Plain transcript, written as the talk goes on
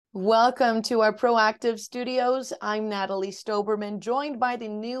Welcome to our Proactive Studios. I'm Natalie Stoberman, joined by the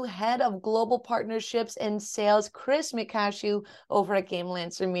new head of global partnerships and sales, Chris McCashew, over at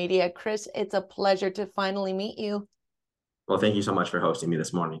GameLancer Media. Chris, it's a pleasure to finally meet you. Well, thank you so much for hosting me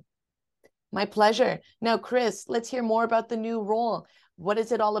this morning. My pleasure. Now, Chris, let's hear more about the new role. What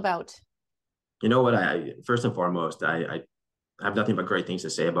is it all about? You know what? First and foremost, I have nothing but great things to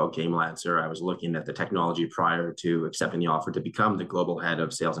say about GameLancer. I was looking at the technology prior to accepting the offer to become the global head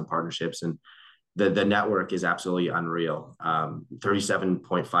of sales and partnerships, and the network is absolutely unreal.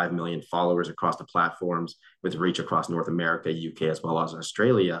 37.5 million followers across the platforms, with reach across North America, UK, as well as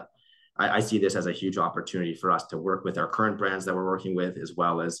Australia. I see this as a huge opportunity for us to work with our current brands that we're working with, as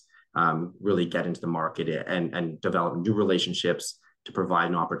well as really get into the market and develop new relationships to provide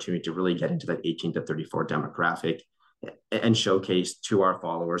an opportunity to really get into that 18 to 34 demographic and showcase to our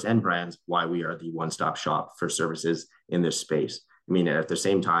followers and brands why we are the one-stop shop for services in this space. I mean, at the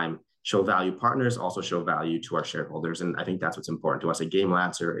same time, show value partners, also show value to our shareholders. And I think that's what's important to us at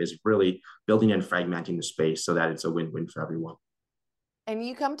GameLancer, is really building and fragmenting the space so that it's a win-win for everyone. And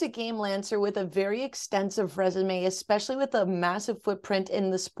you come to GameLancer with a very extensive resume, especially with a massive footprint in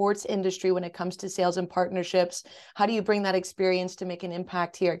the sports industry when it comes to sales and partnerships. How do you bring that experience to make an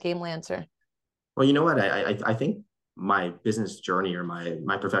impact here at GameLancer? Well, you know what? I think my business journey or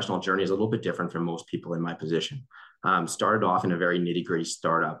my professional journey is a little bit different from most people in my position. Started off in a very nitty-gritty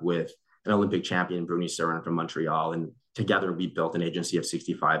startup with an Olympic champion, Bruni Surin from Montreal, and together we built an agency of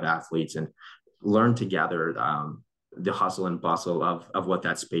 65 athletes and learned together the hustle and bustle of what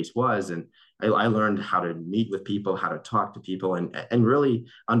that space was. And I learned how to meet with people, how to talk to people, and really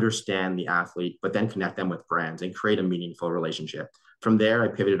understand the athlete, but then connect them with brands and create a meaningful relationship. From there, I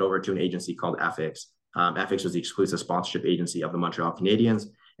pivoted over to an agency called FX. FX was the exclusive sponsorship agency of the Montreal Canadiens.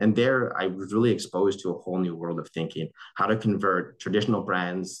 And there, I was really exposed to a whole new world of thinking, how to convert traditional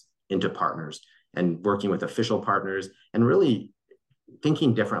brands into partners and working with official partners and really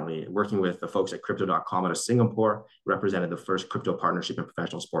thinking differently, working with the folks at Crypto.com out of Singapore, represented the first crypto partnership in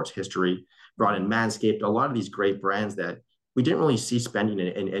professional sports history, brought in Manscaped, a lot of these great brands that we didn't really see spending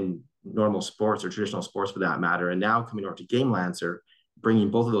in normal sports or traditional sports for that matter. And now coming over to GameLancer,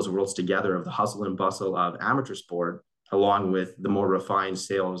 bringing both of those worlds together of the hustle and bustle of amateur sport, along with the more refined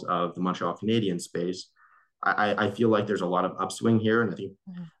sales of the Montreal Canadiens space. I feel like there's a lot of upswing here. And I think,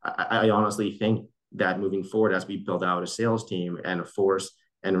 I honestly think that moving forward, as we build out a sales team and a force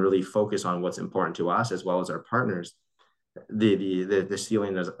and really focus on what's important to us as well as our partners, the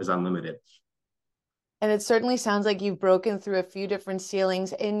ceiling is unlimited. And it certainly sounds like you've broken through a few different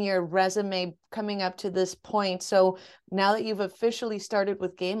ceilings in your resume coming up to this point. So now that you've officially started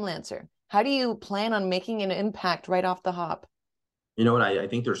with GameLancer, how do you plan on making an impact right off the hop? You know what? I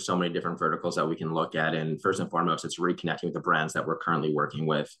think there's so many different verticals that we can look at. And first and foremost, it's reconnecting with the brands that we're currently working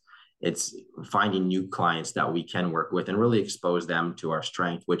with. It's finding new clients that we can work with and really expose them to our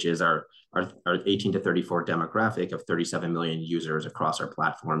strength, which is our 18 to 34 demographic of 37 million users across our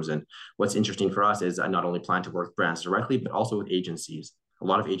platforms. And what's interesting for us is I not only plan to work with brands directly, but also with agencies. A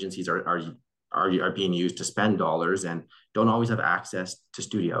lot of agencies are being used to spend dollars and don't always have access to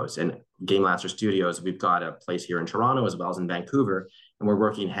studios. And GameLancer Studios, we've got a place here in Toronto as well as in Vancouver, and we're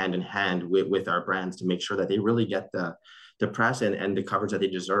working hand in hand with our brands to make sure that they really get the press and the coverage that they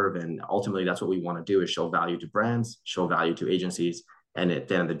deserve. And ultimately, that's what we want to do, is show value to brands, show value to agencies, and at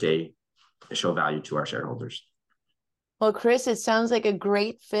the end of the day, show value to our shareholders. Well, Chris, it sounds like a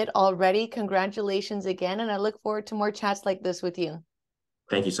great fit already. Congratulations again, and I look forward to more chats like this with you.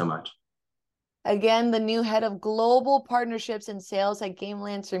 Thank you so much. Again, the new head of global partnerships and sales at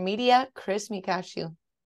GameLancer Media, Chris McCashew.